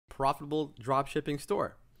profitable dropshipping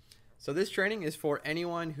store. So this training is for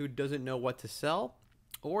anyone who doesn't know what to sell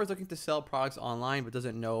or is looking to sell products online but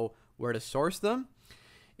doesn't know where to source them.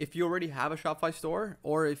 If you already have a Shopify store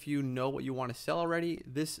or if you know what you want to sell already,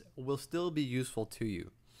 this will still be useful to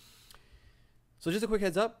you. So just a quick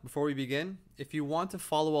heads up before we begin, if you want to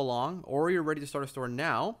follow along or you're ready to start a store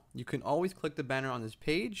now, you can always click the banner on this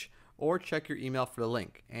page or check your email for the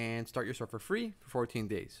link and start your store for free for 14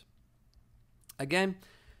 days. Again,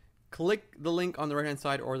 click the link on the right hand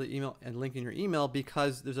side or the email and link in your email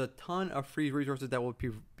because there's a ton of free resources that will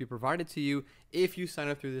be provided to you if you sign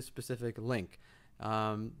up through this specific link.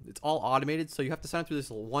 It's all automated, so you have to sign up through this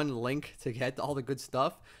one link to get all the good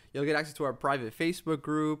stuff. You'll get access to our private Facebook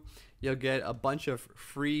group. You'll get a bunch of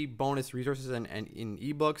free bonus resources and in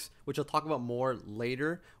ebooks, which I'll talk about more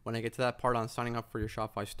later when I get to that part on signing up for your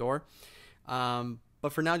Shopify store.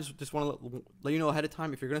 But for now, just want to let you know ahead of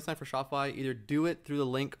time, if you're going to sign up for Shopify, either do it through the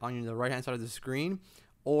link on the right-hand side of the screen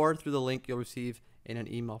or through the link you'll receive in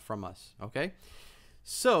an email from us, okay?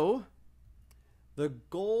 So the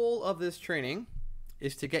goal of this training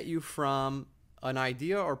is to get you from an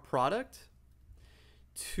idea or product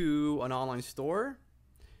to an online store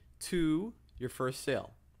to your first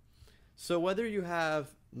sale. So whether you have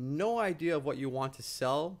no idea of what you want to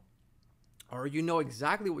sell or you know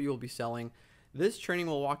exactly what you will be selling, this training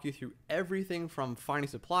will walk you through everything from finding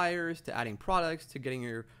suppliers to adding products to getting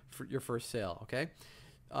your first sale, okay?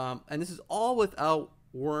 And this is all without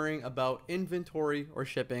worrying about inventory or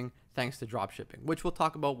shipping thanks to dropshipping, which we'll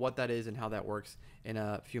talk about what that is and how that works in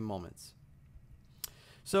a few moments.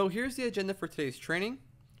 So here's the agenda for today's training.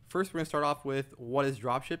 First, we're going to start off with what is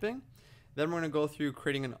dropshipping. Then we're going to go through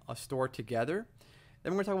creating a store together.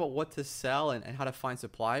 Then we're going to talk about what to sell and how to find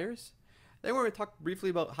suppliers. Then we're going to talk briefly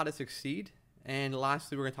about how to succeed. And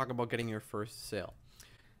lastly, we're going to talk about getting your first sale.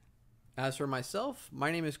 As for myself,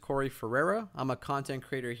 my name is Corey Ferreira. I'm a content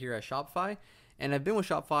creator here at Shopify, and I've been with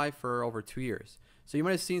Shopify for over 2 years. So you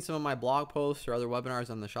might have seen some of my blog posts or other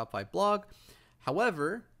webinars on the Shopify blog.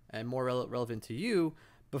 However, and more relevant to you,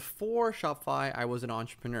 before Shopify, I was an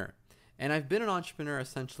entrepreneur. And I've been an entrepreneur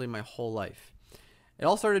essentially my whole life. It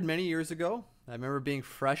all started many years ago. I remember being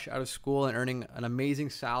fresh out of school and earning an amazing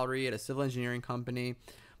salary at a civil engineering company,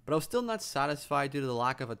 but I was still not satisfied due to the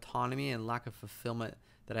lack of autonomy and lack of fulfillment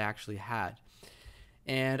that I actually had.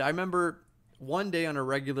 And I remember one day on a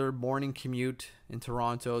regular morning commute in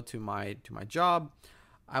Toronto to my job,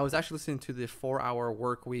 I was actually listening to the 4-Hour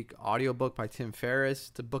Workweek audiobook by Tim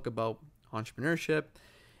Ferriss, the book about entrepreneurship.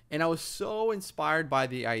 And I was so inspired by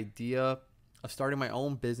the idea of starting my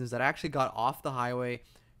own business that I actually got off the highway,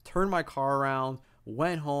 turned my car around,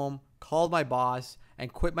 went home, called my boss,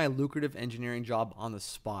 and quit my lucrative engineering job on the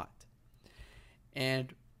spot.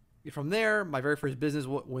 And from there, my very first business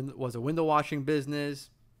was a window washing business.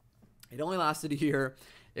 It only lasted a year.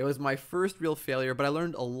 It was my first real failure, but I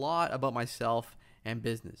learned a lot about myself and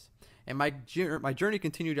business. And my journey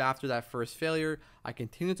continued after that first failure. I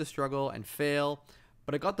continued to struggle and fail,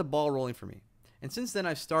 but it got the ball rolling for me. And since then,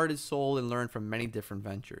 I've started, sold, and learned from many different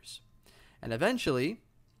ventures. And eventually,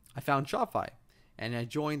 I found Shopify, and I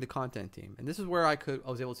joined the content team. And this is where I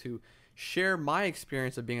was able to share my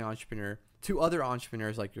experience of being an entrepreneur to other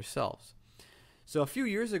entrepreneurs like yourselves. So a few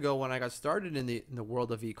years ago, when I got started in the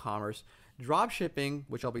world of e-commerce, dropshipping,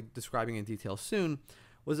 which I'll be describing in detail soon,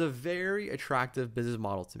 was a very attractive business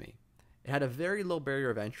model to me. It had a very low barrier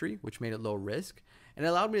of entry, which made it low risk, and it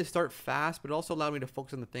allowed me to start fast, but it also allowed me to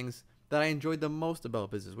focus on the things that I enjoyed the most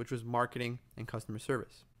about business, which was marketing and customer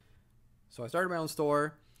service. So I started my own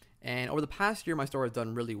store, and over the past year, my store has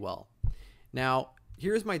done really well. Now,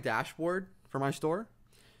 here's my dashboard for my store.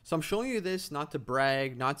 So I'm showing you this not to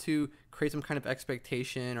brag, not to create some kind of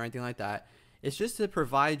expectation or anything like that. It's just to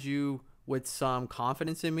provide you with some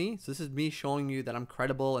confidence in me. So this is me showing you that I'm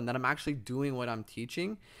credible and that I'm actually doing what I'm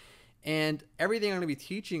teaching. And everything I'm going to be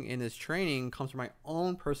teaching in this training comes from my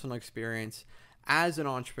own personal experience as an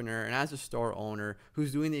entrepreneur and as a store owner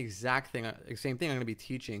who's doing the same thing I'm going to be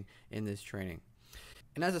teaching in this training.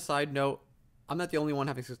 And as a side note, I'm not the only one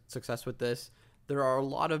having success with this. There are a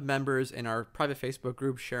lot of members in our private Facebook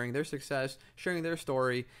group sharing their success, sharing their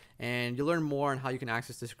story, and you'll learn more on how you can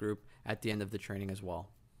access this group at the end of the training as well.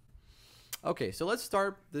 Okay, so let's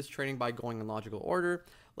start this training by going in logical order.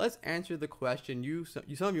 Let's answer the question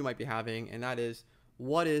some of you might be having, and that is,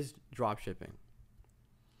 what is dropshipping?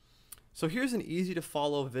 So here's an easy to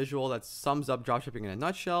follow visual that sums up dropshipping in a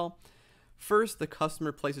nutshell. First, the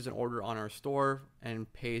customer places an order on our store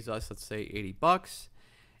and pays us, let's say, $80.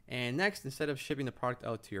 And next, instead of shipping the product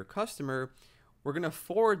out to your customer, we're going to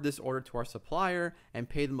forward this order to our supplier and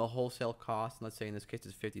pay them a wholesale cost. Let's say in this case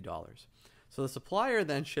it's $50. So the supplier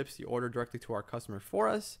then ships the order directly to our customer for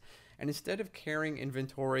us. And instead of carrying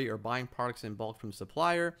inventory or buying products in bulk from the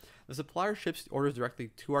supplier ships the orders directly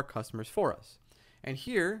to our customers for us. And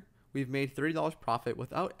here we've made $30 profit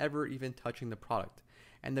without ever even touching the product.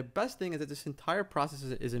 And the best thing is that this entire process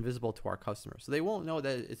is invisible to our customers. So they won't know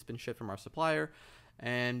that it's been shipped from our supplier,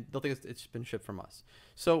 and they'll think it's been shipped from us.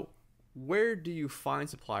 So where do you find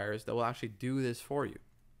suppliers that will actually do this for you?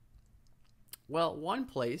 Well, one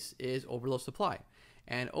place is Overload Supply.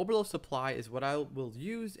 And Overload Supply is what I will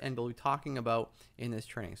use and will be talking about in this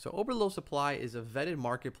training. So Overload Supply is a vetted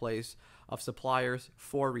marketplace of suppliers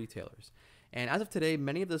for retailers. And as of today,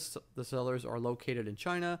 many of the sellers are located in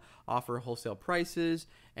China, offer wholesale prices,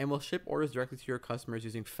 and will ship orders directly to your customers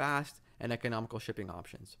using fast and economical shipping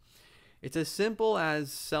options. It's as simple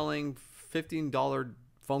as selling $15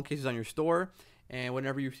 phone cases on your store, and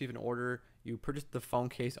whenever you receive an order, you purchase the phone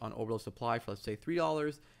case on Overload Supply for, let's say,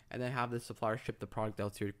 $3, and then have the supplier ship the product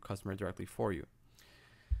out to your customer directly for you.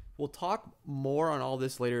 We'll talk more on all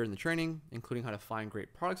this later in the training, including how to find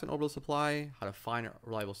great products on Overload Supply, how to find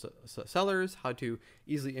reliable sellers, how to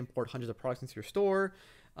easily import hundreds of products into your store,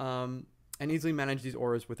 and easily manage these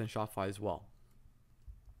orders within Shopify as well.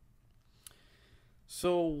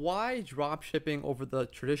 So why drop shipping over the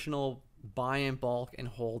traditional buy in bulk and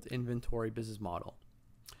hold inventory business model?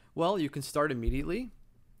 Well, you can start immediately.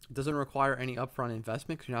 It doesn't require any upfront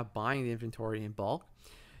investment because you're not buying the inventory in bulk.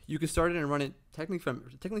 You can start it and run it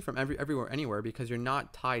technically from everywhere, anywhere, because you're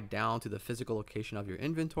not tied down to the physical location of your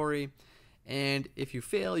inventory. And if you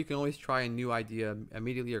fail, you can always try a new idea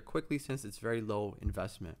immediately or quickly, since it's very low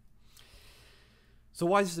investment. So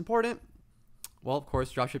why is this important? Well, of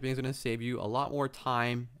course, dropshipping is going to save you a lot more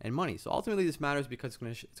time and money. So ultimately, this matters because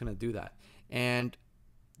it's going to do that. And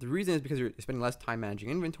the reason is because you're spending less time managing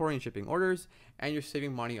inventory and shipping orders, and you're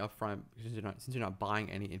saving money upfront since you're not buying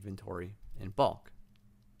any inventory in bulk.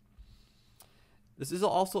 This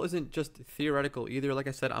also isn't just theoretical either. Like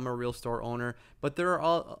I said, I'm a real store owner, but there are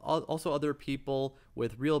also other people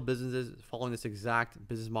with real businesses following this exact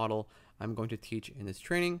business model I'm going to teach in this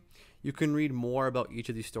training. You can read more about each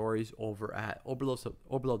of these stories over at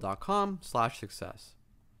overload.com/success.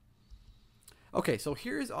 Okay, so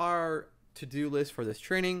here's our to-do list for this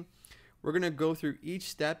training. We're going to go through each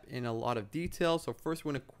step in a lot of detail. So first,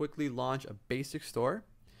 we're going to quickly launch a basic store.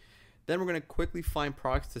 Then we're going to quickly find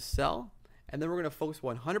products to sell. And then we're going to focus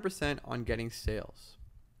 100% on getting sales.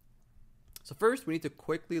 So first, we need to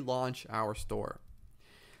quickly launch our store.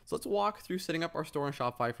 So let's walk through setting up our store on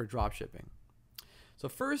Shopify for dropshipping. So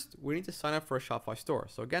first, we need to sign up for a Shopify store.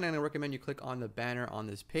 So again, I'm going to recommend you click on the banner on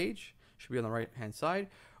this page. It should be on the right-hand side.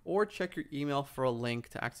 Or check your email for a link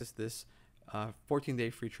to access this 14-day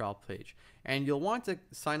free trial page. And you'll want to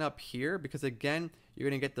sign up here because, again, you're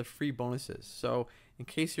going to get the free bonuses. So in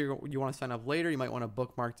case you want to sign up later, you might want to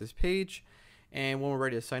bookmark this page. And when we're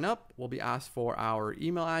ready to sign up, we'll be asked for our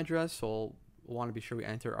email address. So we'll want to be sure we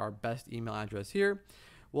enter our best email address here.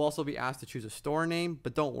 We'll also be asked to choose a store name,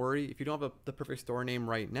 but don't worry. If you don't have the perfect store name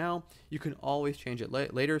right now, you can always change it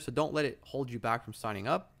later. So don't let it hold you back from signing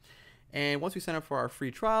up. And once we sign up for our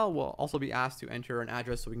free trial, we'll also be asked to enter an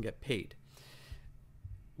address so we can get paid.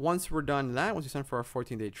 Once we're done that, once we sign up for our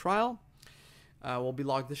 14-day trial, we'll be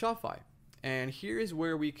logged to Shopify. And here is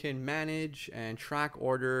where we can manage and track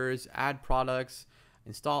orders, add products,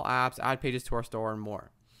 install apps, add pages to our store, and more.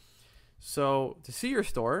 So to see your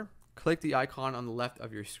store, click the icon on the left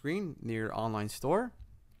of your screen near online store,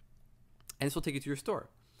 and this will take you to your store.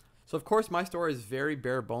 So of course, my store is very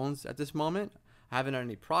bare bones at this moment. I haven't added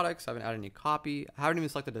any products, I haven't added any copy, I haven't even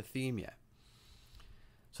selected a theme yet.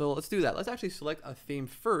 So let's do that. Let's actually select a theme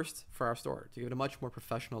first for our store to give it a much more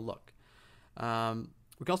professional look.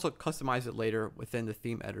 We can also customize it later within the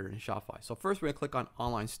theme editor in Shopify. So first, we're going to click on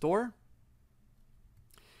Online Store.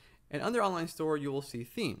 And under Online Store, you will see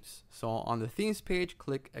themes. So on the themes page,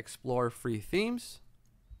 click Explore Free Themes.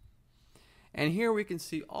 And here we can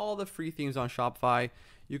see all the free themes on Shopify.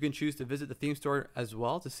 You can choose to visit the theme store as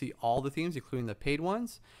well to see all the themes, including the paid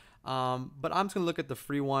ones. But I'm just going to look at the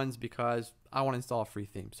free ones because I want to install a free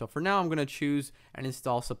theme. So for now, I'm going to choose and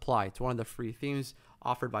install Supply. It's one of the free themes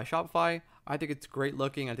offered by Shopify. I think it's great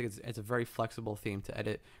looking. I think it's a very flexible theme to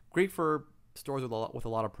edit. Great for stores with a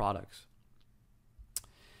lot of products.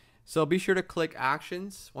 So be sure to click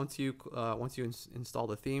Actions once you install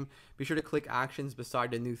the theme. Be sure to click Actions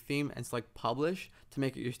beside the new theme and select Publish to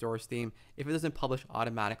make it your store's theme if it doesn't publish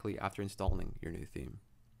automatically after installing your new theme.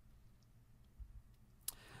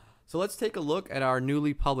 So let's take a look at our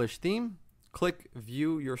newly published theme. Click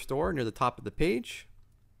View Your Store near the top of the page.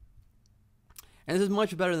 And this is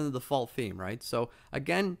much better than the default theme, right? So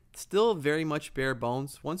again, still very much bare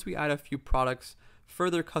bones. Once we add a few products,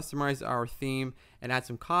 further customize our theme, and add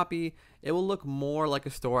some copy, it will look more like a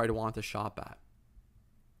store I'd want to shop at.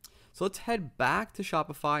 So let's head back to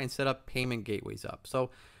Shopify and set up payment gateways up. So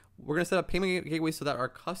we're going to set up payment gateways so that our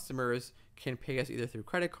customers can pay us either through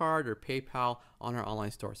credit card or PayPal on our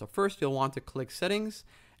online store. So first you'll want to click settings,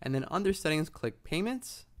 and then under settings, click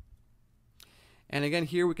payments. And again,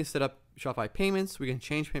 here we can set up Shopify payments, we can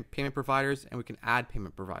change payment providers, and we can add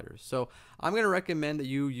payment providers. So I'm going to recommend that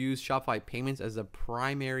you use Shopify payments as a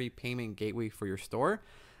primary payment gateway for your store.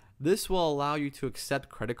 This will allow you to accept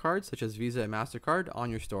credit cards such as Visa and MasterCard on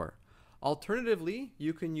your store. Alternatively,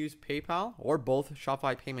 you can use PayPal or both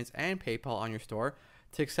Shopify payments and PayPal on your store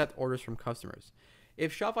to accept orders from customers.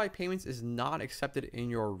 If Shopify payments is not accepted in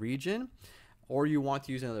your region, or you want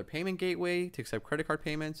to use another payment gateway to accept credit card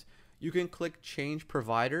payments, you can click change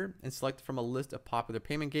provider and select from a list of popular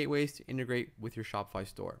payment gateways to integrate with your Shopify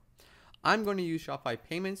store. I'm going to use Shopify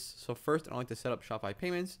payments. So first, I'd like to set up Shopify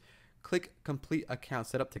payments. Click complete account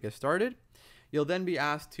setup to get started. You'll then be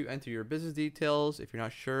asked to enter your business details. If you're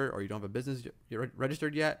not sure or you don't have a business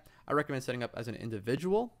registered yet, I recommend setting up as an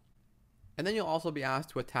individual. And then you'll also be asked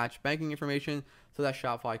to attach banking information so that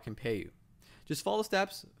Shopify can pay you. Just follow the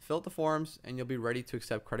steps, fill out the forms, and you'll be ready to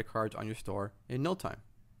accept credit cards on your store in no time.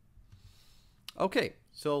 Okay,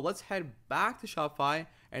 so let's head back to Shopify,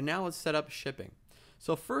 and now let's set up shipping.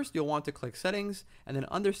 So first you'll want to click settings, and then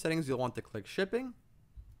under settings you'll want to click shipping.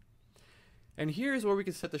 And here's where we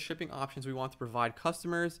can set the shipping options we want to provide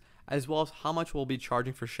customers, as well as how much we'll be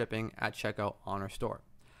charging for shipping at checkout on our store.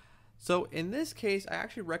 So in this case, I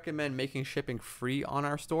actually recommend making shipping free on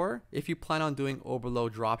our store if you plan on doing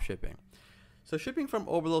overload drop shipping. So shipping from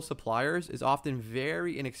overload suppliers is often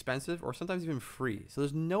very inexpensive or sometimes even free. So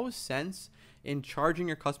there's no sense in charging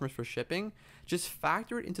your customers for shipping. Just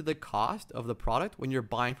factor it into the cost of the product when you're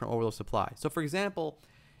buying from overload supply. So for example,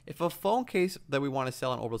 if a phone case that we want to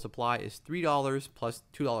sell on overload supply is $3 plus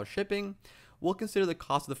 $2 shipping, we'll consider the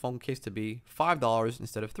cost of the phone case to be $5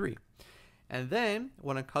 instead of $3. And then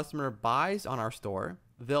when a customer buys on our store,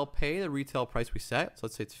 they'll pay the retail price we set. So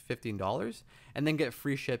let's say it's $15 and then get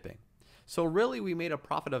free shipping. So really we made a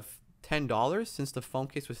profit of $10 since the phone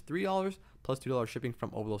case was $3 plus $2 shipping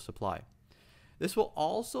from overload supply. This will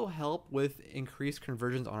also help with increased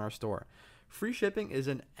conversions on our store. Free shipping is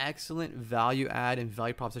an excellent value add and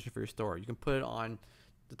value proposition for your store. You can put it on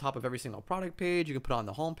the top of every single product page. You can put it on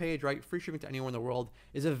the home page, right? Free shipping to anywhere in the world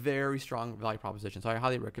is a very strong value proposition. So I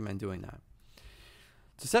highly recommend doing that.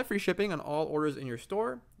 To set free shipping on all orders in your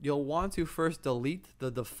store, you'll want to first delete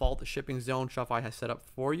the default shipping zone Shopify has set up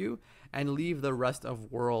for you and leave the rest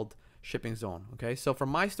of world shipping zone. Okay, so for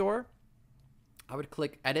my store, I would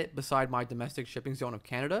click edit beside my domestic shipping zone of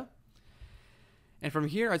Canada. And from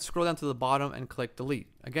here, I'd scroll down to the bottom and click delete.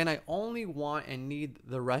 Again, I only want and need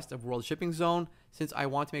the rest of world shipping zone since I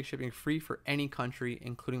want to make shipping free for any country,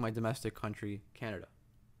 including my domestic country, Canada.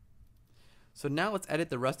 So now let's edit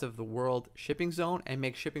the rest of the world shipping zone and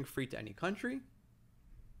make shipping free to any country.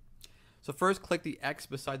 So first click the X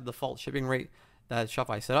beside the default shipping rate that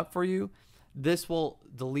Shopify set up for you. This will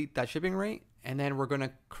delete that shipping rate, and then we're going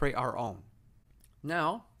to create our own.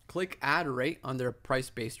 Now click add rate under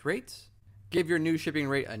price-based rates. Give your new shipping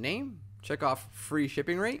rate a name, check off free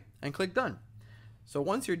shipping rate, and click done. So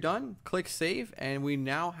once you're done, click save, and we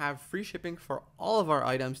now have free shipping for all of our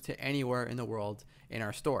items to anywhere in the world in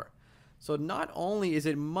our store. So not only is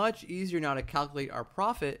it much easier now to calculate our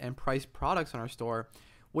profit and price products on our store,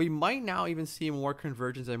 we might now even see more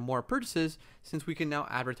conversions and more purchases since we can now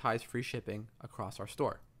advertise free shipping across our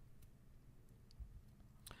store.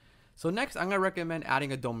 So next, I'm going to recommend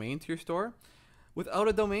adding a domain to your store. Without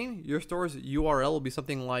a domain, your store's URL will be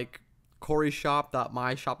something like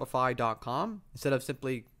coryshop.myshopify.com instead of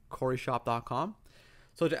simply coryshop.com.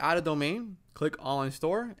 So to add a domain, click online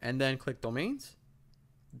store and then click domains.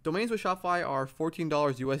 Domains with Shopify are $14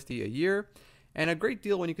 USD a year, and a great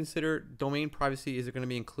deal when you consider domain privacy is going to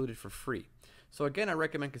be included for free. So again, I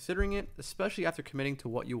recommend considering it, especially after committing to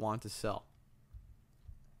what you want to sell.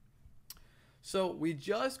 So we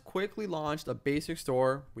just quickly launched a basic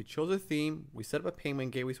store. We chose a theme. We set up a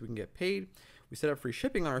payment gateway so we can get paid. We set up free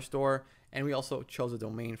shipping on our store, and we also chose a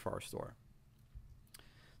domain for our store.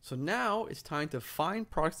 So now it's time to find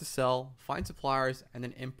products to sell, find suppliers, and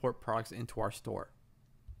then import products into our store.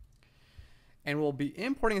 And we'll be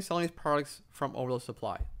importing and selling these products from Overload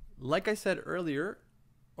Supply. Like I said earlier,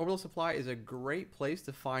 Overload Supply is a great place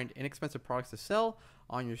to find inexpensive products to sell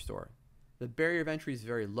on your store. The barrier of entry is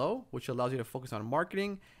very low, which allows you to focus on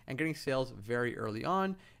marketing and getting sales very early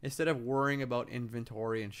on instead of worrying about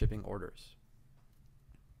inventory and shipping orders.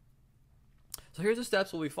 So here's the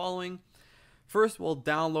steps we'll be following. First, we'll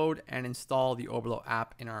download and install the Oberlo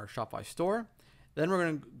app in our Shopify store. Then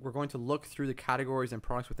we're going to look through the categories and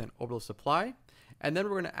products within Oberlo Supply, and then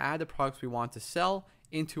we're going to add the products we want to sell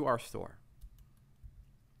into our store.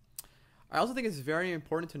 I also think it's very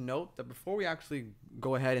important to note that before we actually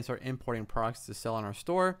go ahead and start importing products to sell in our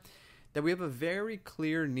store, that we have a very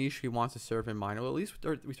clear niche we want to serve in mind, or at least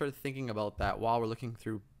we started thinking about that while we're looking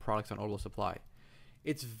through products on Oberlo Supply.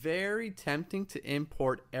 It's very tempting to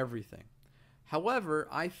import everything. However,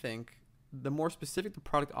 I think the more specific the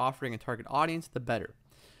product offering and target audience, the better.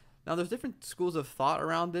 Now, there's different schools of thought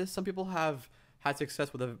around this. Some people have had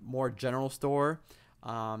success with a more general store,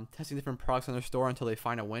 testing different products in their store until they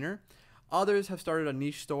find a winner. Others have started a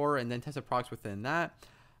niche store and then tested products within that.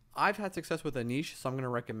 I've had success with a niche, so I'm going to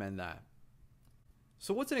recommend that.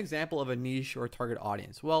 So what's an example of a niche or a target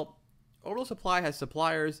audience? Well, Oberlo Supply has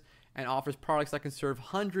suppliers and offers products that can serve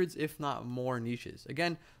hundreds, if not more, niches.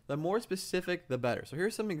 Again, the more specific, the better. So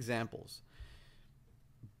here's some examples.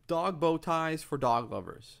 Dog bow ties for dog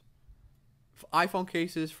lovers. iPhone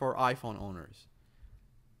cases for iPhone owners.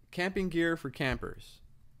 Camping gear for campers.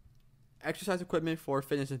 Exercise equipment for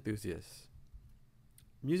fitness enthusiasts.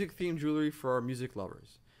 Music themed jewelry for music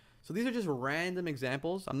lovers. So these are just random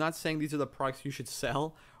examples. I'm not saying these are the products you should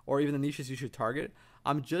sell or even the niches you should target.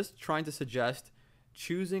 I'm just trying to suggest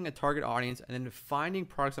choosing a target audience and then finding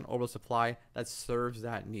products on Oberlo Supply that serves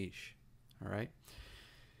that niche. All right.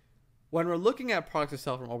 When we're looking at products to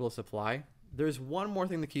sell from Oberlo Supply, there's one more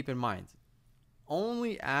thing to keep in mind.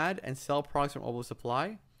 Only add and sell products from Oberlo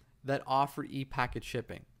Supply that offer e-packet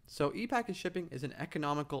shipping. So e-packet shipping is an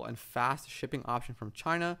economical and fast shipping option from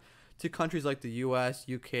China to countries like the US,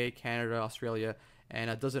 UK, Canada, Australia, and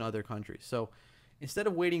a dozen other countries. So instead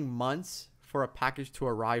of waiting months for a package to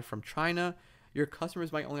arrive from China, your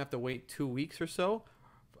customers might only have to wait 2 weeks or so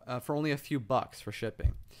for only a few bucks for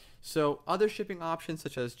shipping. So other shipping options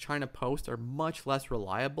such as China Post are much less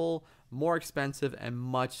reliable, more expensive, and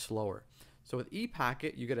much slower. So with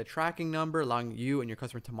ePacket, you get a tracking number allowing you and your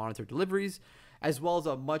customer to monitor deliveries, as well as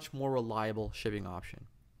a much more reliable shipping option.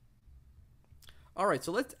 All right,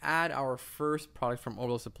 so let's add our first product from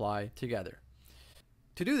Oberlo Supply together.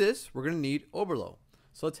 To do this, we're going to need Oberlo.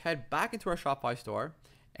 So let's head back into our Shopify store.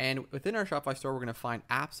 And within our Shopify store, we're going to find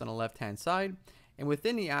apps on the left-hand side. And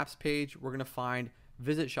within the apps page, we're going to find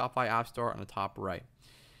Visit Shopify App Store on the top right.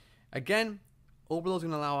 Again, Oberlo is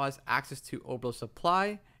going to allow us access to Oberlo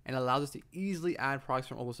Supply and allows us to easily add products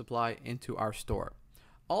from Oberlo Supply into our store.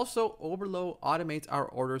 Also, Oberlo automates our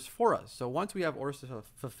orders for us. So once we have orders to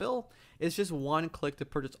fulfill, it's just one click to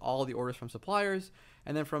purchase all the orders from suppliers.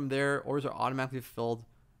 And then from there, orders are automatically fulfilled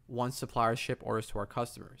once suppliers ship orders to our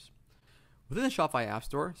customers. Within the Shopify App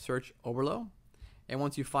Store, search Oberlo. And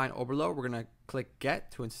once you find Oberlo, we're going to click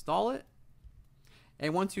Get to install it.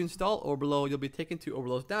 And once you install Oberlo, you'll be taken to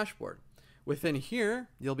Oberlo's dashboard. Within here,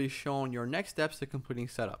 you'll be shown your next steps to completing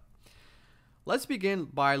setup. Let's begin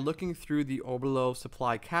by looking through the Oberlo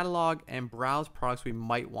Supply catalog and browse products we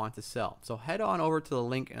might want to sell. So head on over to the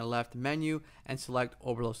link in the left menu and select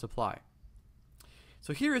Oberlo Supply.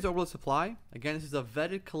 So here is Oberlo Supply. Again, this is a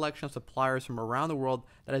vetted collection of suppliers from around the world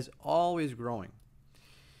that is always growing.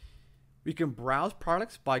 We can browse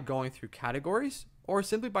products by going through categories or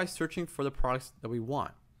simply by searching for the products that we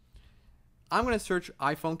want. I'm going to search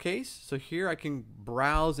iPhone case. So here I can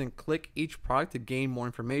browse and click each product to gain more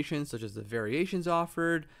information, such as the variations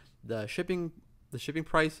offered, the shipping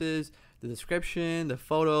prices, the description, the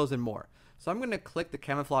photos, and more. So I'm going to click the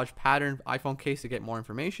camouflage pattern iPhone case to get more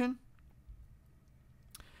information.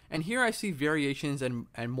 And here I see variations and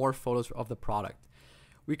more photos of the product.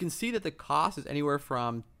 We can see that the cost is anywhere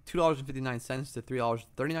from $2.59 to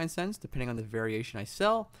 $3.39, depending on the variation I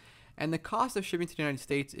sell. And the cost of shipping to the United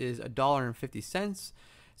States is $1.50.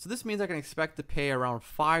 So this means I can expect to pay around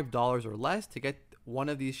 $5 or less to get one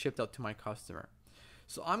of these shipped out to my customer.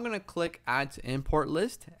 So I'm going to click Add to Import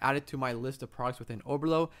List, add it to my list of products within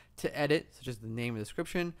Oberlo to edit, such as the name and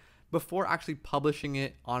description, before actually publishing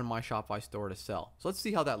it on my Shopify store to sell. So let's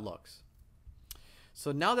see how that looks.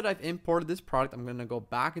 So now that I've imported this product, I'm going to go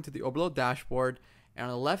back into the Oberlo dashboard, and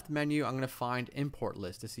on the left menu, I'm going to find Import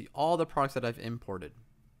List to see all the products that I've imported.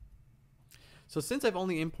 So since I've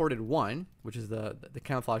only imported one, which is the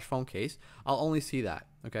camouflage phone case, I'll only see that,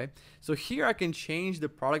 okay? So here I can change the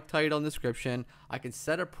product title and description, I can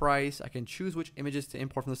set a price, I can choose which images to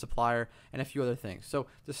import from the supplier, and a few other things. So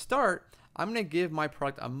to start, I'm gonna give my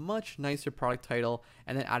product a much nicer product title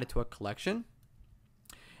and then add it to a collection.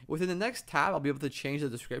 Within the next tab, I'll be able to change the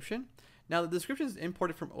description. Now the descriptions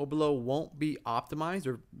imported from Oberlo won't be optimized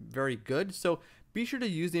or very good, so be sure to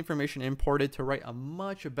use the information imported to write a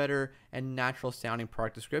much better and natural sounding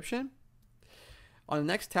product description. On the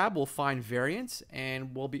next tab, we'll find variants,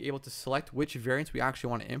 and we'll be able to select which variants we actually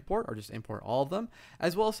want to import, or just import all of them,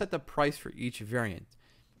 as well as set the price for each variant.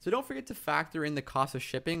 So don't forget to factor in the cost of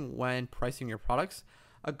shipping when pricing your products.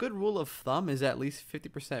 A good rule of thumb is at least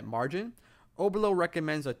 50% margin. Oberlo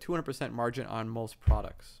recommends a 200% margin on most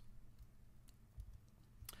products.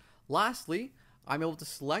 Lastly, I'm able to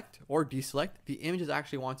select or deselect the images I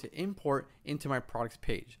actually want to import into my products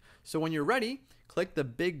page. So when you're ready, click the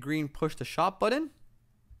big green push to shop button,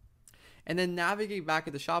 and then navigate back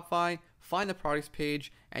into Shopify, find the products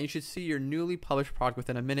page, and you should see your newly published product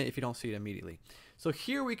within a minute if you don't see it immediately. So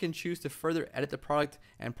here we can choose to further edit the product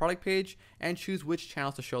and product page and choose which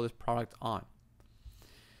channels to show this product on.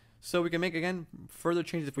 So we can make, again, further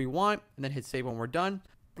changes if we want, and then hit save when we're done.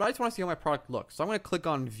 But I just want to see how my product looks. So I'm going to click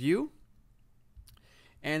on view,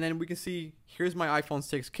 and then we can see here's my iPhone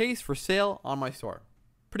 6 case for sale on my store.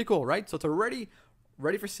 Pretty cool, right? So it's already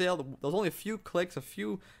ready for sale. There's only a few clicks, a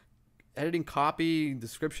few editing copy,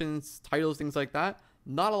 descriptions, titles, things like that.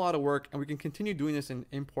 Not a lot of work, and we can continue doing this and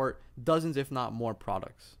import dozens, if not more,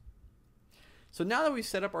 products. So now that we've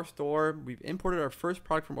set up our store, we've imported our first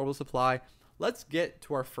product from Oberlo Supply, let's get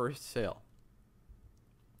to our first sale.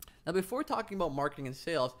 Now, before talking about marketing and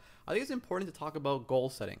sales, I think it's important to talk about goal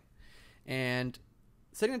setting. And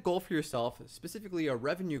setting a goal for yourself, specifically a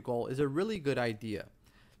revenue goal, is a really good idea.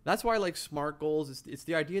 That's why I like SMART goals. It's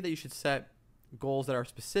the idea that you should set goals that are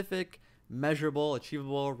specific, measurable,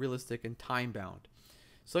 achievable, realistic, and time-bound.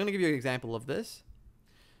 So I'm going to give you an example of this.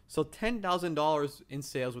 So $10,000 in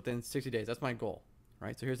sales within 60 days. That's my goal,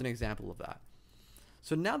 right? So here's an example of that.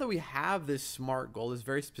 So now that we have this SMART goal, this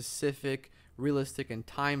very specific, realistic, and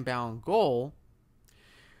time-bound goal,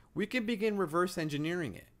 we can begin reverse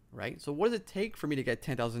engineering it, right? So what does it take for me to get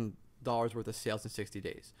 $10,000 worth of sales in 60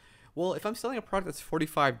 days? Well, if I'm selling a product that's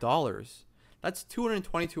 $45, that's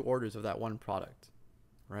 222 orders of that one product,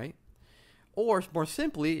 right? Or more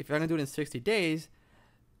simply, if you're going to do it in 60 days,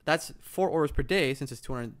 that's 4 orders per day, since it's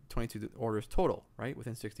 222 orders total, right,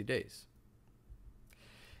 within 60 days.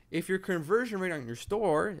 If your conversion rate on your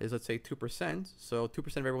store is, let's say, 2%, so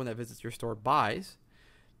 2% of everyone that visits your store buys,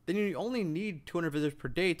 then you only need 200 visitors per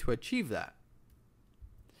day to achieve that.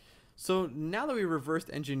 So now that we reversed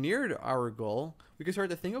engineered our goal, we can start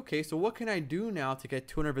to think, okay, so what can I do now to get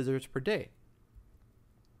 200 visitors per day?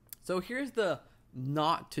 So here's the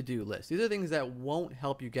not to do list. These are things that won't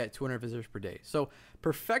help you get 200 visitors per day. So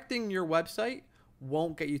perfecting your website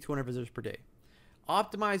won't get you 200 visitors per day.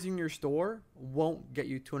 Optimizing your store won't get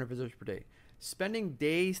you 200 visitors per day. Spending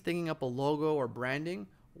days thinking up a logo or branding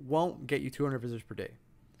won't get you 200 visitors per day.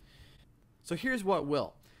 So here's what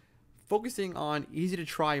will. Focusing on easy to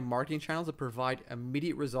try marketing channels that provide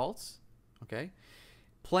immediate results, okay?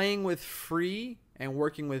 Playing with free and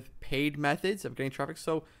working with paid methods of getting traffic.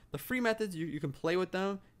 So the free methods, you can play with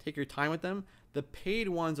them, take your time with them. The paid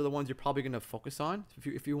ones are the ones you're probably going to focus on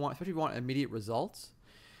if you want, especially if you want immediate results.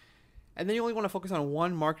 And then you only want to focus on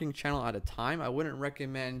one marketing channel at a time. I wouldn't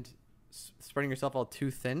recommend spreading yourself out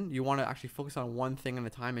too thin. You want to actually focus on one thing at a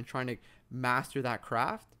time and trying to master that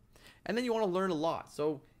craft. And then you want to learn a lot.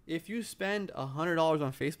 So if you spend $100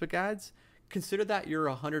 on Facebook ads, consider that your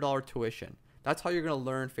 $100 tuition. That's how you're going to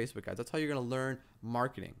learn Facebook ads. That's how you're going to learn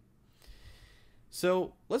marketing.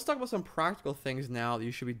 So let's talk about some practical things now that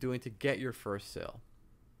you should be doing to get your first sale.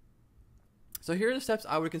 So here are the steps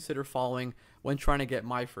I would consider following when trying to get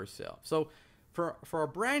my first sale. So for a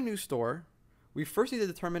brand new store, we first need to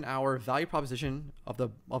determine our value proposition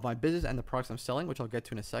of my business and the products I'm selling, which I'll get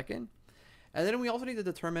to in a second. And then we also need to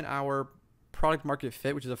determine our product market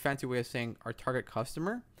fit, which is a fancy way of saying our target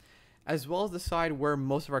customer, as well as decide where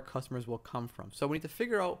most of our customers will come from. So we need to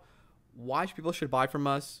figure out why people should buy from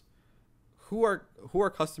us, who our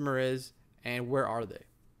customer is, and where are they.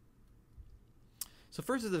 So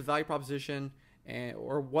first is the value proposition,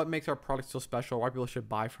 or what makes our product so special, why people should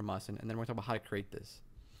buy from us, and then we're going to talk about how to create this.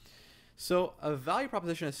 So a value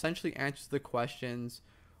proposition essentially answers the questions,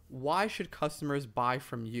 why should customers buy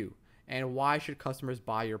from you? And why should customers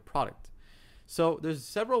buy your product? So there's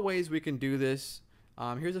several ways we can do this.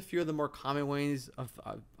 Here's a few of the more common ways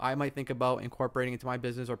I might think about incorporating into my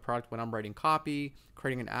business or product when I'm writing copy,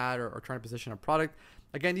 creating an ad, or trying to position a product.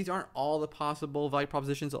 Again, these aren't all the possible value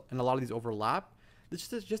propositions, and a lot of these overlap.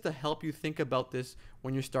 This is just to help you think about this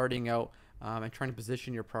when you're starting out and trying to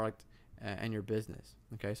position your product and your business.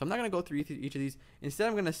 Okay, so I'm not going to go through each of these. Instead,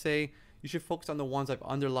 I'm going to say you should focus on the ones I've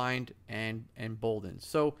underlined and boldened.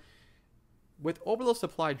 So with overload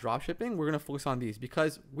supply dropshipping, we're going to focus on these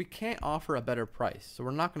because we can't offer a better price. So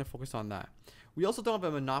we're not going to focus on that. We also don't have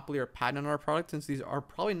a monopoly or patent on our product, since these are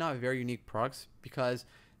probably not very unique products, because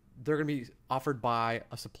they're going to be offered by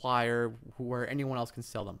a supplier where anyone else can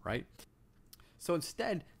sell them, right? So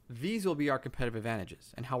instead, these will be our competitive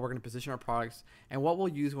advantages and how we're going to position our products and what we'll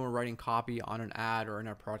use when we're writing copy on an ad or in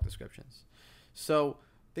our product descriptions. So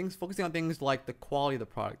focusing on things like the quality of the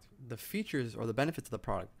product, the features or the benefits of the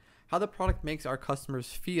product, how the product makes our customers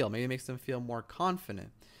feel. Maybe it makes them feel more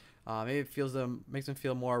confident. Maybe it makes them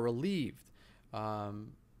feel more relieved.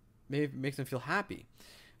 Maybe it makes them feel happy.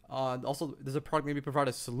 Also, does a product maybe provide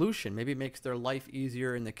a solution? Maybe it makes their life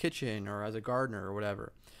easier in the kitchen or as a gardener or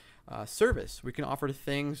whatever. Service, we can offer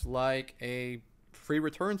things like a free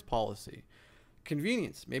returns policy.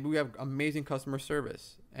 Convenience, maybe we have amazing customer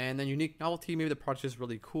service. And then unique novelty, maybe the product is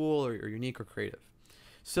really cool or unique or creative.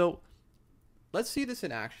 So let's see this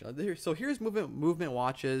in action. So here's Movement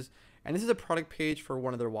watches, and this is a product page for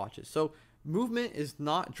one of their watches. So Movement is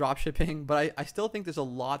not drop shipping, but I still think there's a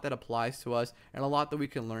lot that applies to us and a lot that we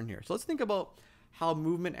can learn here. So let's think about how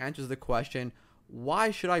Movement answers the question, why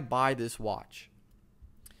should I buy this watch?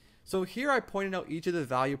 So here I pointed out each of the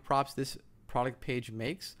value props this product page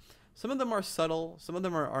makes. Some of them are subtle, some of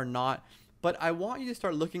them are not, but I want you to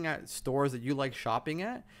start looking at stores that you like shopping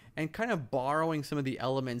at and kind of borrowing some of the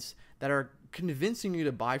elements that are convincing you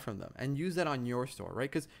to buy from them and use that on your store, right?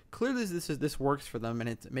 Because clearly this works for them and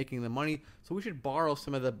it's making them money. So we should borrow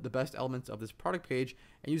some of the best elements of this product page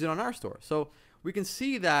and use it on our store. So we can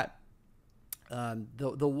see that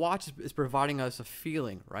the watch is providing us a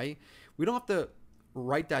feeling, right? We don't have to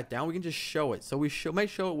write that down. We can just show it. So we might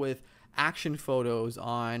show it with action photos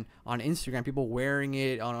on Instagram, people wearing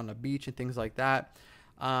it on a beach and things like that.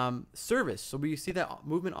 Service. So we see that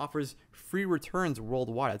Movement offers free returns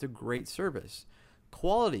worldwide. That's a great service.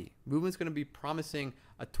 Quality. Movement's going to be promising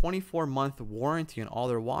a 24-month warranty on all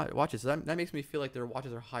their watches. So that makes me feel like their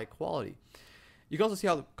watches are high quality. You can also see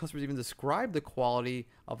how customers even describe the quality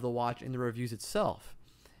of the watch in the reviews itself.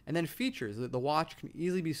 And then features. The watch can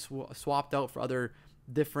easily be swapped out for other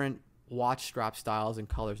different watch strap styles and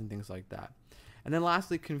colors and things like that. And then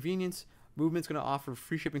lastly, convenience. Movement's going to offer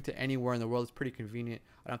free shipping to anywhere in the world. It's pretty convenient.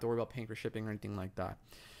 I don't have to worry about paying for shipping or anything like that.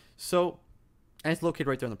 So, and it's located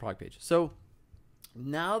right there on the product page. So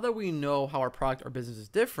now that we know how our product or business is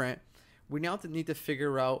different, we now need to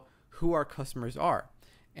figure out who our customers are.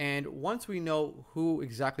 And once we know who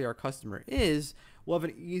exactly our customer is, we'll have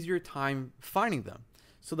an easier time finding them.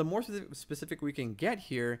 So the more specific we can get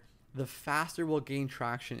here, the faster we'll gain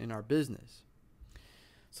traction in our business.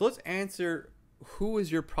 So let's answer who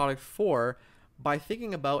is your product for by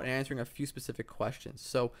thinking about and answering a few specific questions.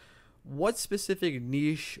 So what specific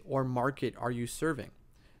niche or market are you serving?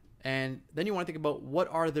 And then you want to think about what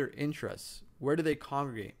are their interests? Where do they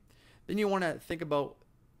congregate? Then you want to think about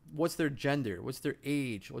what's their gender, what's their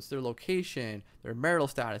age, what's their location, their marital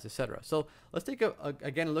status, etc. So let's take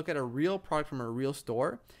again a look at a real product from a real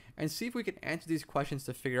store and see if we can answer these questions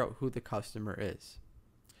to figure out who the customer is.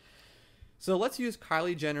 So let's use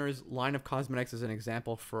Kylie Jenner's line of cosmetics as an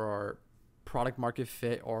example for our product market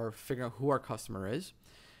fit or figuring out who our customer is.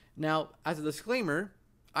 Now, as a disclaimer,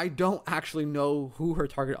 I don't actually know who her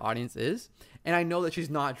target audience is, and I know that she's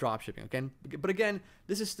not dropshipping. Okay, but again,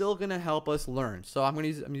 this is still going to help us learn. So I'm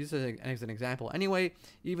going to use it as an example anyway,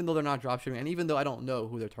 even though they're not dropshipping, and even though I don't know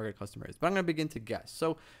who their target customer is. But I'm going to begin to guess.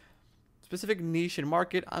 So specific niche and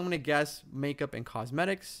market, I'm going to guess makeup and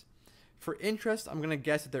cosmetics. For interest, I'm going to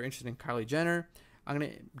guess that they're interested in Kylie Jenner. I'm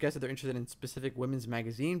going to guess that they're interested in specific women's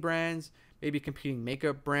magazine brands, maybe competing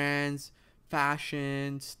makeup brands,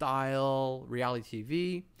 fashion, style, reality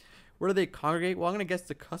TV. Where do they congregate? Well, I'm going to guess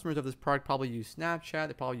the customers of this product probably use Snapchat.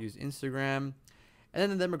 They probably use Instagram.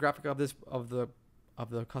 And then the demographic of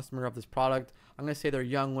the customer of this product, I'm going to say they're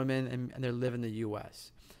young women and they live in the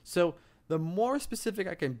U.S. So the more specific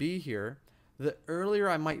I can be here, the earlier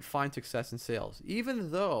I might find success in sales.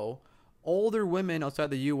 Even though older women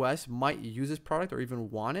outside the U.S. might use this product or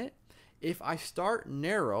even want it, if I start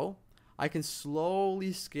narrow, I can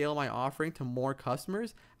slowly scale my offering to more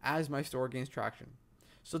customers as my store gains traction.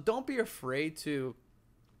 So don't be afraid to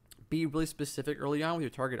be really specific early on with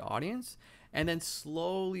your target audience and then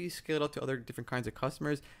slowly scale it out to other different kinds of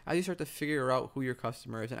customers as you start to figure out who your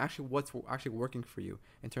customer is and actually what's actually working for you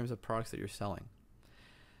in terms of products that you're selling.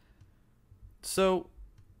 So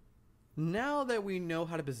now that we know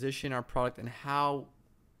how to position our product and how,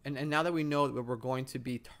 and now that we know that we're going to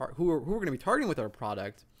be who we're going to be targeting with our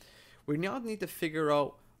product, we now need to figure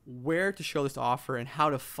out where to show this offer and how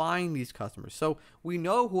to find these customers. So we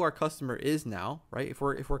know who our customer is now, right? If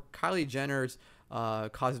we're Kylie Jenner's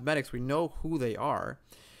cosmetics, we know who they are.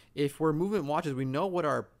 If we're movement watches, we know what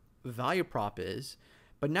our value prop is.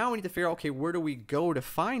 But now we need to figure out, okay, where do we go to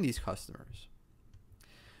find these customers?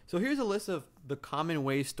 So here's a list of the common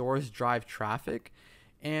ways stores drive traffic.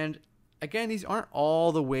 And again, these aren't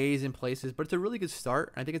all the ways and places, but it's a really good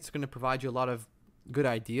start. I think it's going to provide you a lot of good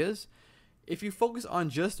ideas. If you focus on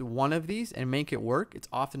just one of these and make it work, it's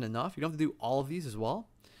often enough. You don't have to do all of these as well.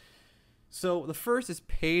 So the first is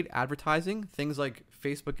paid advertising, things like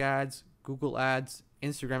Facebook ads, Google ads,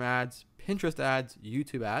 Instagram ads, Pinterest ads,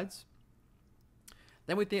 YouTube ads.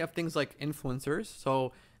 Then we think of things like influencers.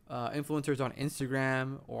 So influencers on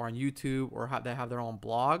Instagram or on YouTube, or they have their own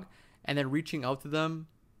blog, and then reaching out to them,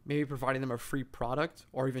 maybe providing them a free product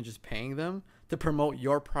or even just paying them to promote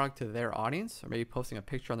your product to their audience, or maybe posting a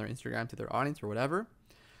picture on their Instagram to their audience or whatever.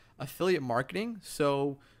 Affiliate marketing.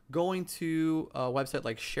 So going to a website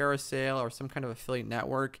like Share a Sale or some kind of affiliate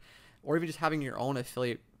network, or even just having your own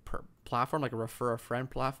affiliate platform, like a refer a friend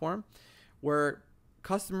platform, where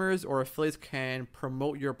customers or affiliates can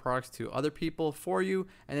promote your products to other people for you,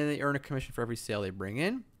 and then they earn a commission for every sale they bring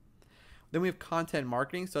in. Then we have content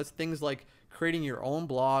marketing. So it's things like creating your own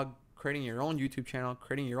blog, creating your own YouTube channel,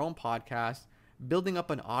 creating your own podcast, building up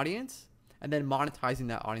an audience, and then monetizing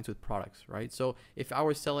that audience with products, right? So if I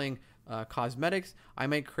was selling cosmetics, I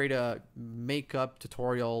might create a makeup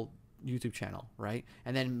tutorial YouTube channel, right?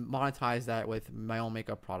 And then monetize that with my own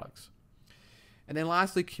makeup products. And then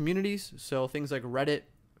lastly, communities. So things like Reddit,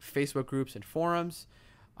 Facebook groups, and forums.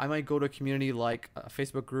 I might go to a community like a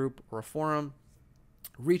Facebook group or a forum,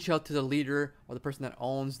 reach out to the leader or the person that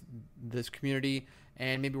owns this community,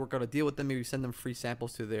 and maybe work out a deal with them. Maybe send them free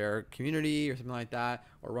samples to their community or something like that,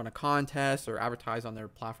 or run a contest or advertise on their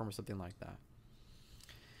platform or something like that.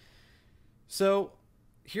 So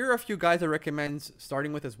here are a few guides I recommend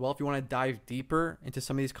starting with as well if you want to dive deeper into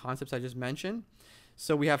some of these concepts I just mentioned.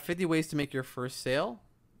 So we have 50 ways to make your first sale.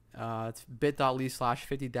 It's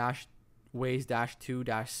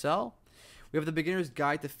bit.ly/50-ways-to-sell. We have the beginner's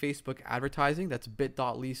guide to Facebook advertising. That's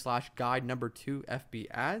bit.ly/guide2FB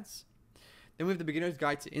ads. Then we have the beginner's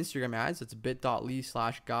guide to Instagram ads. That's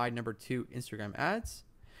bit.ly/guide2 Instagram ads.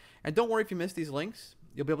 And don't worry if you missed these links.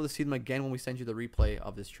 You'll be able to see them again when we send you the replay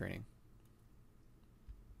of this training.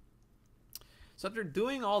 So after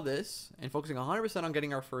doing all this and focusing 100% on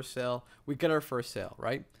getting our first sale, we get our first sale,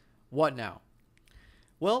 right? What now?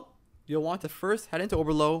 Well, you'll want to first head into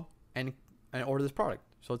Oberlo and order this product.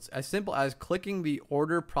 So it's as simple as clicking the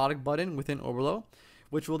order product button within Oberlo,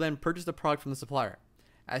 which will then purchase the product from the supplier.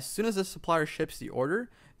 As soon as the supplier ships the order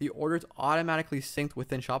is automatically synced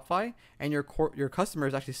within Shopify, and your customer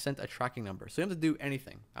is actually sent a tracking number. So you don't have to do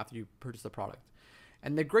anything after you purchase the product.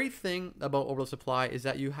 And the great thing about Oberlo Supply is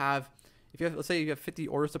that let's say you have 50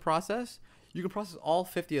 orders to process, you can process all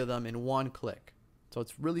 50 of them in one click. So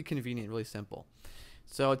it's really convenient, really simple.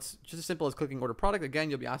 So it's just as simple as clicking order product. Again,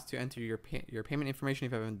 you'll be asked to enter your payment information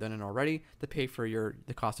if you haven't done it already to pay for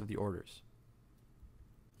the cost of the orders.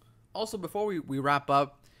 Also, before we wrap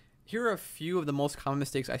up, here are a few of the most common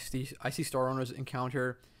mistakes I see store owners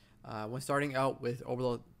encounter when starting out with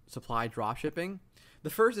Oberlo Supply dropshipping. The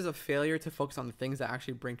first is a failure to focus on the things that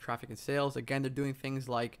actually bring traffic and sales. Again, they're doing things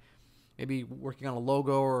like maybe working on a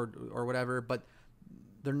logo or whatever, but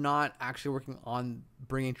they're not actually working on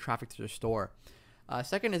bringing traffic to their store.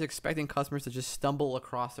 Second is expecting customers to just stumble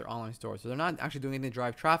across their online store. So they're not actually doing anything to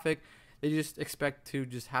drive traffic. They just expect to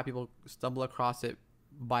just have people stumble across it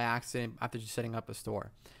by accident after just setting up a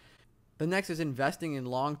store. The next is investing in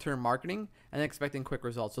long-term marketing and expecting quick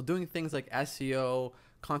results. So doing things like SEO,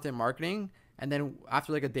 content marketing, and then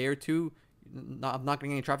after like a day or two, not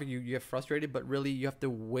getting any traffic, you get frustrated, but really you have to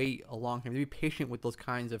wait a long time to be patient with those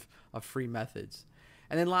kinds of free methods.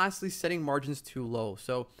 And then lastly, setting margins too low.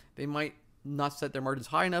 So they might not set their margins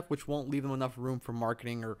high enough, which won't leave them enough room for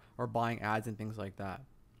marketing or buying ads and things like that.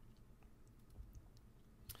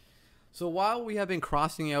 So while we have been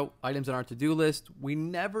crossing out items on our to-do list, we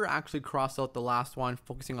never actually cross out the last one,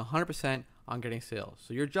 focusing 100% on getting sales.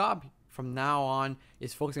 So your job from now on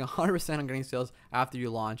is focusing 100% on getting sales after you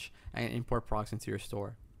launch and import products into your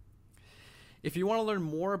store. If you want to learn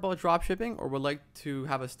more about dropshipping or would like to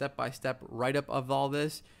have a step-by-step write-up of all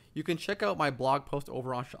this, you can check out my blog post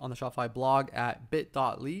over on the Shopify blog at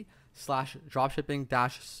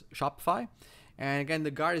bit.ly/dropshipping-shopify. And again,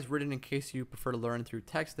 the guide is written in case you prefer to learn through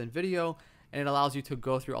text than video, and it allows you to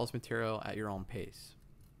go through all this material at your own pace.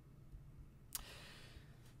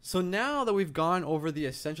 So now that we've gone over the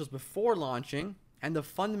essentials before launching and the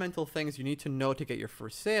fundamental things you need to know to get your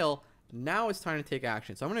first sale, now it's time to take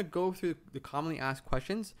action. So I'm going to go through the commonly asked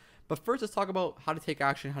questions, but first let's talk about how to take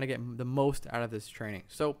action, how to get the most out of this training.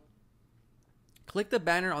 So Click the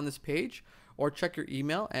banner on this page or check your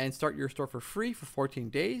email and start your store for free for 14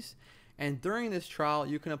 days. And during this trial,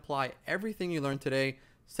 you can apply everything you learned today,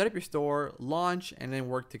 set up your store, launch, and then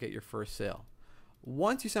work to get your first sale.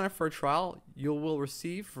 Once you sign up for a trial, you will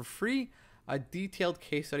receive for free a detailed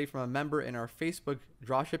case study from a member in our Facebook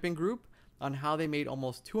dropshipping group on how they made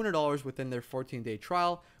almost $200 within their 14-day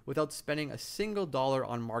trial without spending a single dollar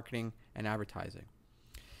on marketing and advertising.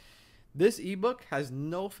 This ebook has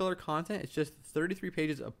no filler content. It's just 33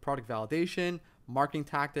 pages of product validation, marketing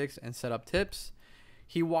tactics, and setup tips.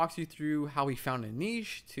 He walks you through how he found a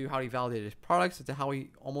niche, to how he validated his products, to how he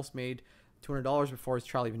almost made $200 before his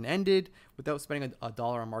trial even ended without spending a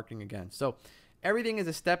dollar on marketing again. So everything is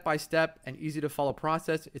a step-by-step and easy to follow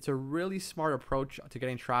process. It's a really smart approach to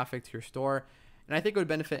getting traffic to your store. And I think it would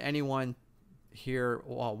benefit anyone here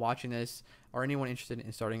while watching this or anyone interested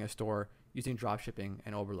in starting a store using dropshipping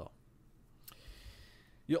and Oberlo.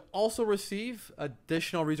 You'll also receive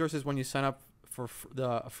additional resources when you sign up for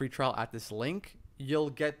the free trial at this link.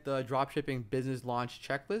 You'll get the dropshipping business launch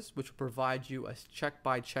checklist, which will provide you a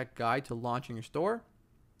check-by-check guide to launching your store,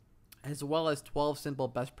 as well as 12 simple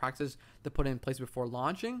best practices to put in place before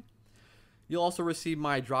launching. You'll also receive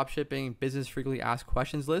my dropshipping business frequently asked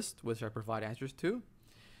questions list, which I provide answers to.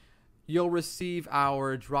 You'll receive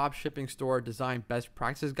our dropshipping store design best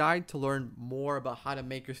practices guide to learn more about how to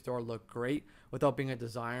make your store look great without being a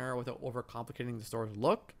designer, without overcomplicating the store's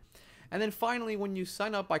look. And then finally, when you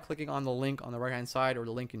sign up by clicking on the link on the right-hand side or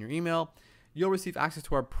the link in your email, you'll receive access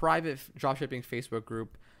to our private dropshipping Facebook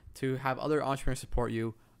group to have other entrepreneurs support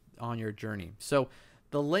you on your journey. So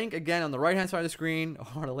the link, again, on the right-hand side of the screen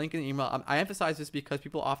or the link in the email, I emphasize this because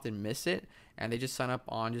people often miss it and they just sign up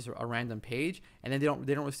on just a random page and then they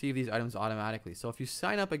don't receive these items automatically. So if you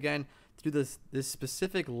sign up again through this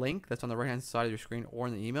specific link that's on the right-hand side of your screen or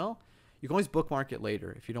in the email, you can always bookmark it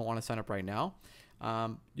later if you don't want to sign up right now.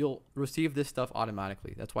 You'll receive this stuff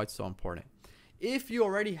automatically. That's why it's so important. If you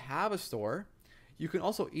already have a store, you can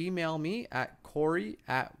also email me at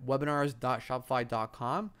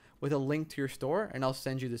Corey@webinars.shopify.com with a link to your store, and I'll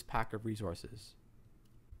send you this pack of resources.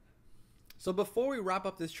 So before we wrap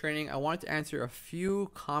up this training, I wanted to answer a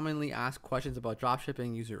few commonly asked questions about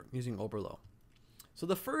dropshipping using Oberlo. So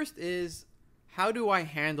the first is, how do I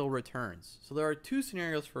handle returns? So there are two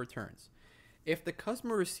scenarios for returns. If the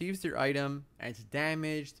customer receives their item and it's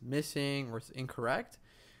damaged, missing, or it's incorrect,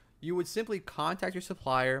 you would simply contact your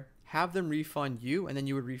supplier, have them refund you, and then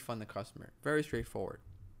you would refund the customer. Very straightforward.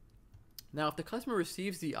 Now, if the customer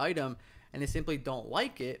receives the item and they simply don't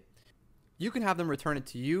like it, you can have them return it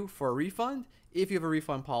to you for a refund if you have a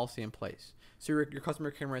refund policy in place. So your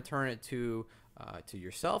customer can return it to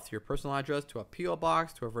yourself, to your personal address, to a PO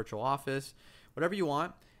box, to a virtual office, whatever you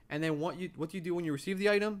want. And then what you do when you receive the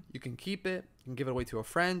item, you can keep it, you can give it away to a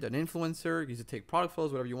friend, an influencer, use it to take product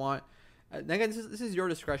photos, whatever you want. And again, this is your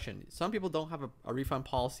discretion. Some people don't have a refund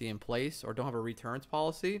policy in place or don't have a returns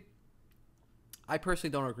policy. I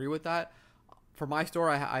personally don't agree with that. For my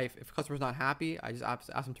store, if a customer's not happy, I just ask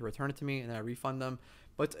them to return it to me and then I refund them.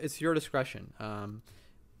 But it's your discretion.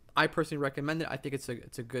 I personally recommend it. I think it's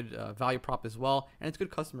a good value prop as well, and it's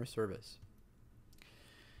good customer service.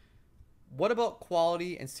 What about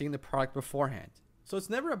quality and seeing the product beforehand? So it's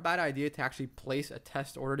never a bad idea to actually place a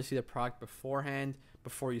test order to see the product beforehand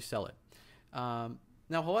before you sell it. Now,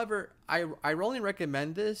 however, I only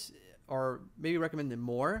recommend this, or maybe recommend it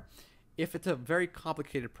more, if it's a very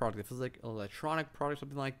complicated product. If it's like an electronic product,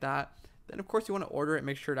 something like that, then of course you want to order it,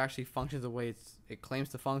 make sure it actually functions the way it claims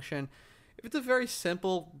to function. If it's a very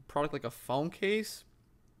simple product like a phone case,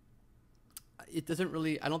 it doesn't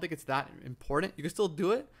really, I don't think it's that important. You can still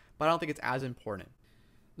do it, but I don't think it's as important.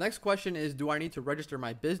 Next question is, do I need to register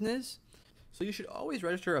my business? So you should always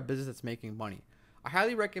register a business that's making money. I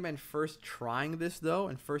highly recommend first trying this though,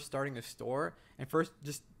 and first starting a store, and first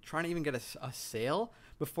just trying to even get a sale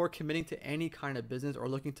before committing to any kind of business or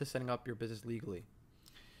looking to setting up your business legally.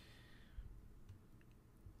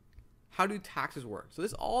 How do taxes work? So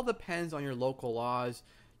this all depends on your local laws.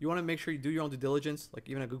 You want to make sure you do your own due diligence, like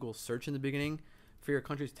even a Google search in the beginning for your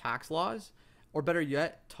country's tax laws, or better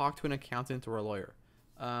yet, talk to an accountant or a lawyer.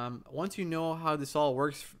 Once you know how this all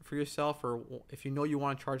works for yourself, or if you know you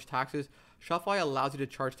want to charge taxes, Shopify allows you to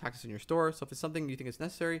charge taxes in your store. So if it's something you think is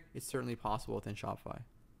necessary, it's certainly possible within Shopify.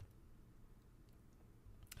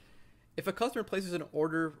 If a customer places an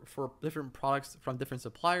order for different products from different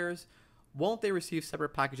suppliers, won't they receive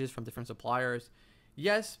separate packages from different suppliers?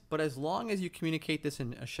 Yes, but as long as you communicate this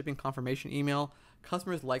in a shipping confirmation email,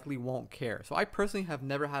 customers likely won't care. So I personally have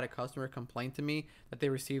never had a customer complain to me that they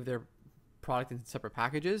received their product in separate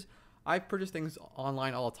packages. I purchase things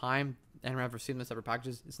online all the time and I've received them in separate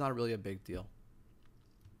packages. It's not really a big deal.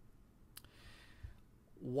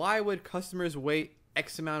 why would customers wait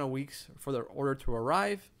X amount of weeks for their order to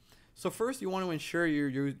arrive? So first, you want to ensure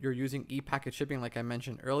you're using e-packet shipping like I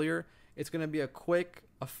mentioned earlier. It's going to be a quick,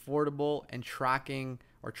 affordable, and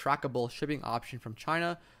trackable shipping option from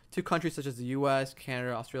China to countries such as the US,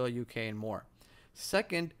 Canada, Australia, UK, and more.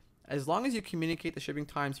 Second, as long as you communicate the shipping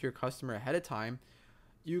times to your customer ahead of time,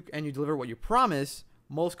 you deliver what you promise,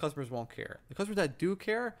 most customers won't care. The customers that do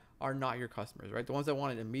care are not your customers, right? The ones that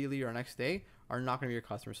want it immediately or next day are not going to be your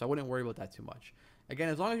customers. So I wouldn't worry about that too much. Again,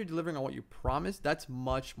 as long as you're delivering on what you promised, that's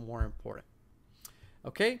much more important.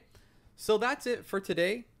 Okay, so that's it for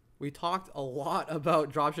today. We talked a lot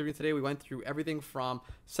about dropshipping today. We went through everything from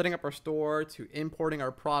setting up our store to importing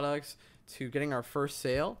our products to getting our first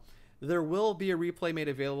sale. There will be a replay made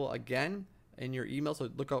available again in your email, so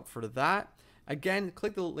look out for that. Again,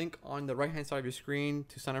 click the link on the right-hand side of your screen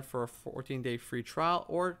to sign up for a 14-day free trial,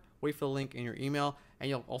 or wait for the link in your email, and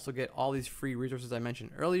you'll also get all these free resources I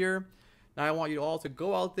mentioned earlier. Now, I want you all to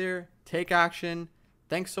go out there, take action.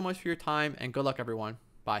 Thanks so much for your time, and good luck, everyone.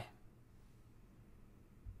 Bye.